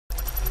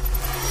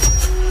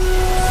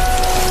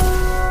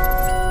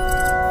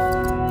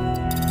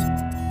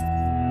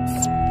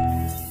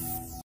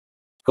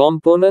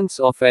Components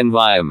of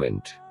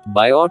environment.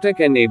 Biotic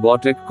and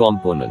abiotic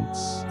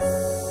components.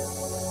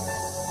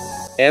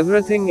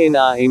 Everything in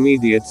our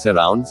immediate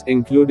surrounds,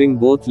 including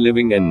both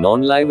living and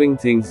non-living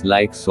things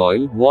like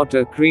soil,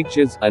 water,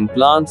 creatures, and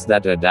plants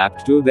that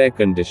adapt to their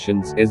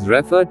conditions, is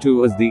referred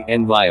to as the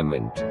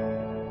environment.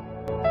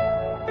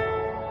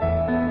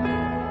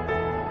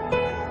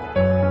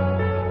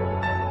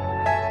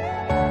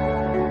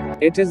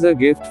 It is a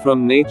gift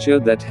from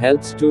nature that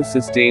helps to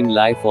sustain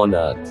life on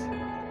Earth.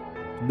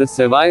 The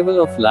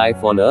survival of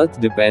life on Earth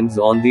depends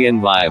on the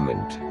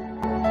environment.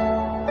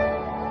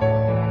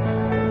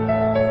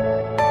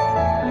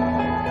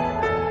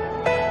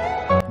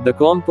 The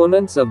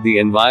components of the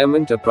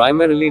environment are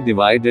primarily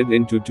divided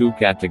into two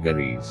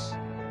categories: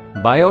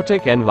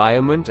 biotic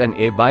environment and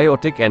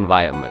abiotic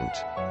environment.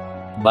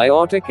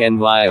 Biotic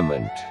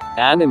environment.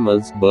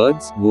 Animals,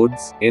 birds,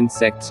 woods,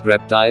 insects,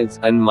 reptiles,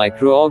 and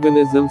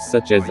microorganisms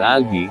such as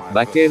algae,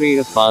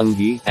 bacteria,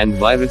 fungi, and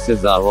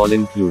viruses are all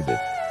included.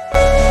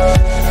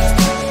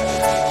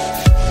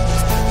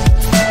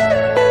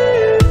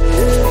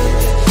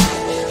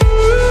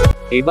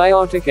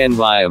 Abiotic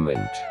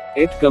environment.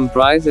 It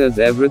comprises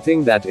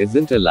everything that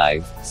isn't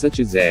alive, such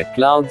as air,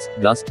 clouds,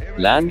 dust,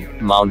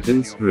 land,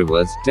 mountains,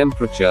 rivers,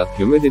 temperature,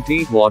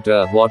 humidity,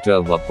 water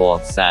vapor,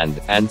 sand,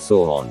 and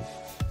so on.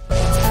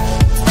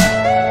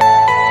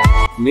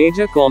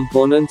 Major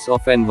components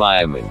of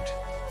environment.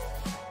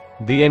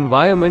 The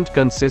environment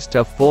consists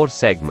of four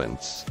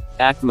segments: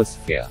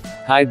 atmosphere,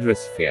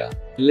 hydrosphere,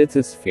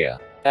 lithosphere,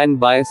 and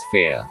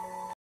biosphere.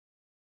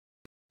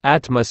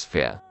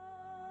 Atmosphere.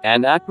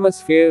 An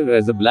atmosphere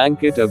is a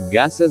blanket of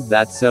gases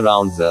that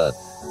surrounds Earth.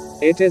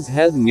 It is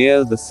held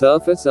near the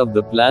surface of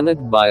the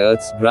planet by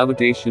Earth's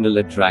gravitational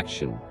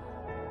attraction.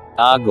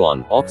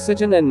 Argon,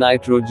 oxygen, and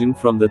nitrogen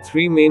from the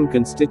three main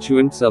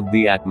constituents of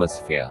the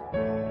atmosphere.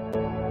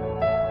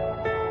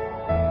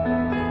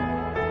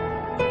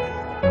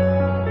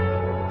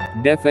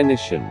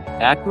 Definition.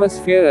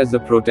 Atmosphere is a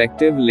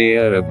protective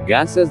layer of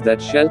gases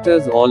that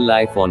shelters all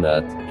life on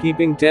Earth,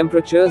 keeping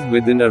temperatures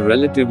within a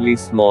relatively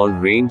small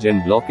range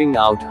and blocking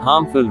out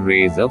harmful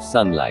rays of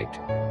sunlight.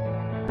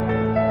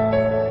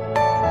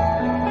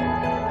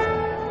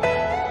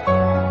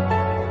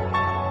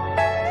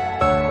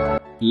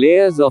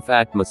 Layers of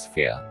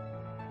atmosphere.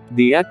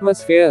 The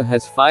atmosphere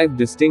has 5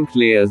 distinct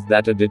layers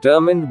that are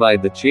determined by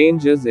the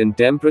changes in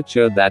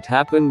temperature that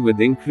happen with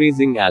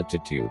increasing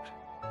altitude.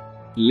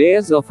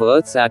 Layers of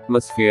Earth's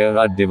atmosphere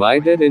are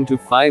divided into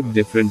 5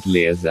 different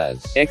layers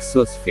as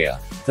exosphere,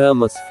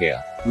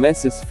 thermosphere,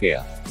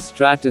 mesosphere,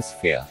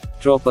 stratosphere,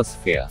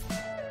 troposphere.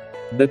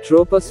 The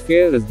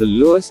troposphere is the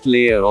lowest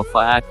layer of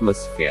our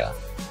atmosphere.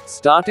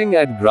 Starting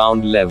at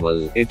ground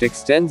level, it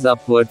extends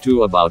upward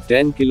to about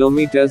 10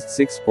 kilometers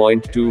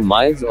 (6.2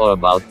 miles) or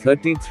about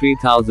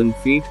 33,000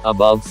 feet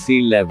above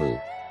sea level.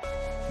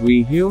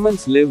 We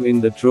humans live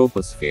in the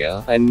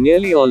troposphere, and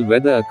nearly all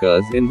weather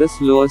occurs in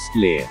this lowest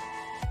layer.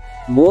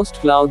 Most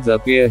clouds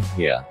appear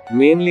here,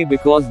 mainly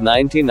because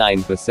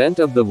 99%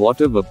 of the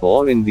water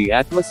vapor in the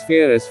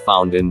atmosphere is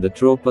found in the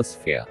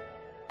troposphere.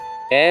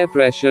 Air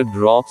pressure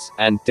drops,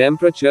 and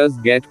temperatures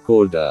get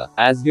colder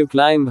as you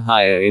climb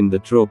higher in the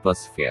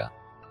troposphere.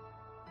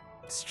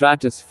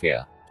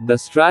 Stratosphere. The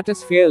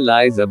stratosphere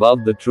lies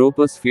above the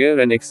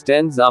troposphere and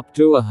extends up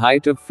to a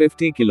height of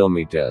 50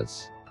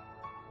 kilometers.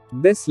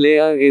 This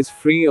layer is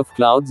free of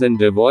clouds and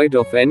devoid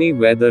of any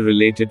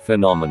weather-related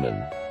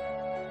phenomenon.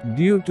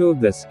 Due to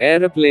this,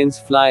 aeroplanes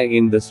fly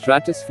in the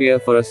stratosphere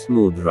for a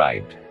smooth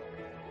ride.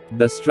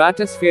 The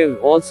stratosphere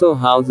also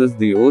houses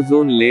the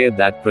ozone layer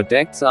that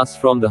protects us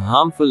from the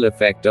harmful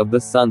effect of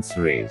the sun's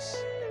rays.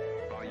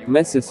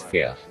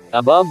 Mesosphere.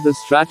 Above the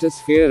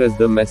stratosphere is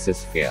the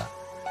mesosphere.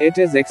 It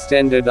is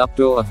extended up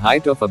to a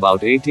height of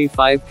about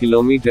 85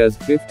 kilometers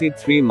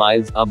 (53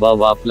 miles)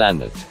 above our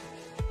planet.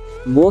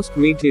 Most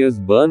meteors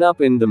burn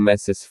up in the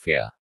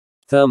mesosphere.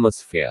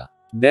 Thermosphere.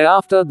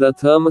 Thereafter, the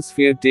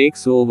thermosphere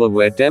takes over,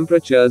 where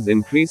temperatures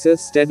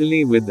increases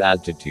steadily with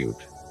altitude.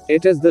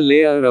 It is the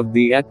layer of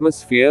the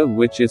atmosphere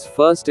which is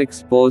first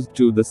exposed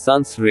to the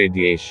sun's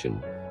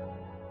radiation.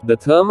 The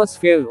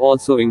thermosphere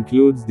also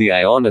includes the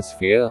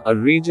ionosphere, a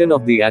region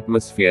of the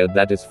atmosphere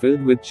that is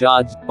filled with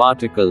charged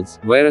particles,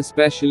 where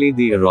especially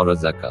the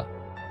auroras occur.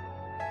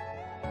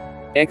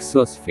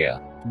 Exosphere.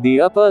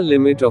 The upper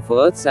limit of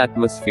Earth's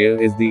atmosphere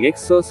is the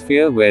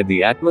exosphere, where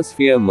the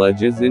atmosphere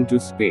merges into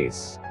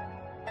space.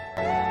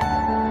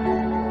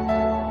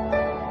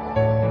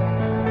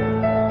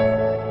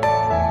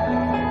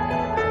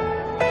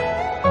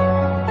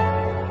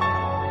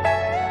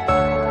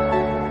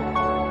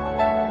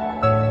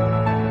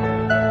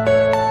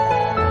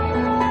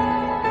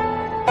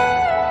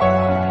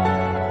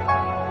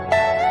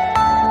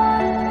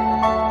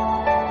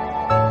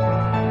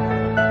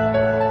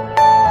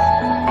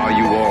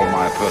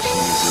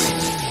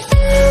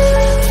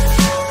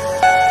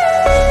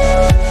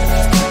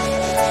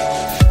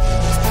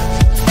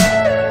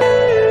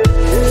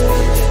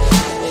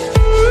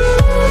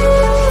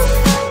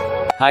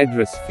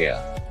 Hydrosphere.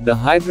 The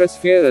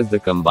hydrosphere is the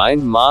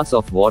combined mass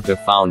of water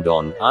found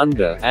on,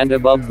 under, and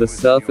above the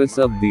surface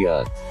of the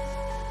Earth.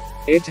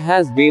 It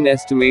has been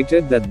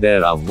estimated that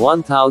there are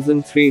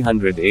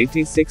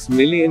 1,386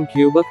 million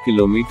cubic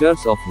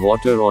kilometers of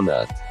water on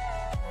Earth.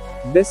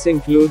 This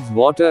includes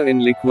water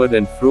in liquid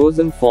and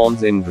frozen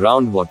forms in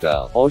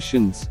groundwater,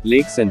 oceans,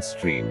 lakes and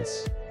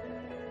streams.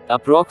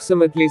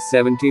 Approximately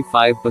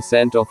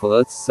 75% of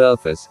Earth's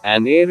surface,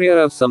 an area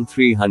of some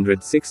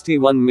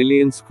 361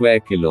 million square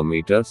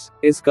kilometers,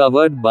 is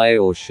covered by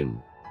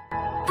ocean.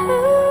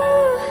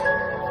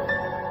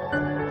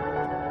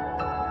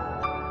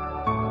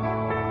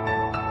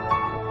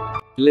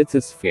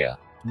 Lithosphere.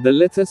 The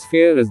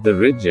lithosphere is the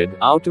rigid,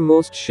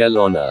 outermost shell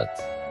on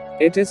Earth.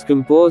 It is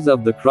composed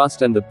of the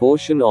crust and the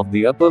portion of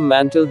the upper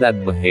mantle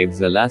that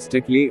behaves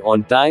elastically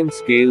on time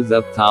scales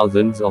of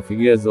thousands of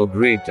years or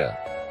greater.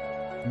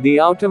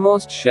 The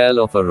outermost shell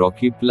of a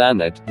rocky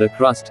planet, the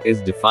crust, is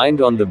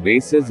defined on the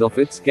basis of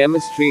its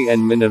chemistry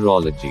and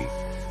mineralogy.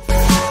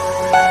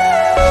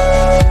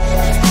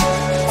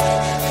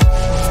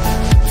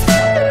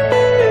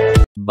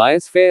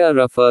 Biosphere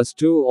refers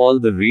to all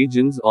the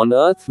regions on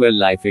Earth where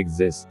life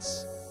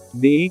exists.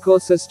 The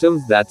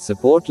ecosystems that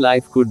support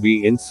life could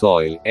be in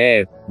soil,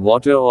 air,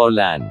 water or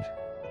land.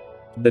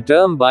 The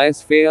term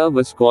biosphere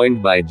was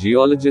coined by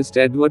geologist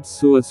Edward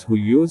Suess, who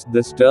used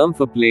this term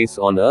for place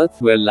on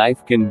Earth where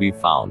life can be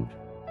found.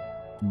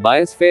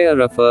 Biosphere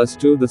refers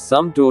to the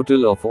sum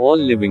total of all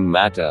living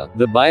matter,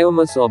 the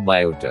biomass or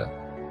biota.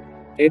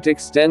 It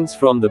extends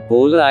from the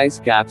polar ice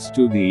caps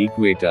to the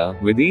equator,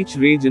 with each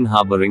region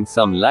harboring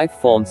some life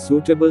form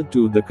suitable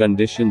to the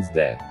conditions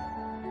there.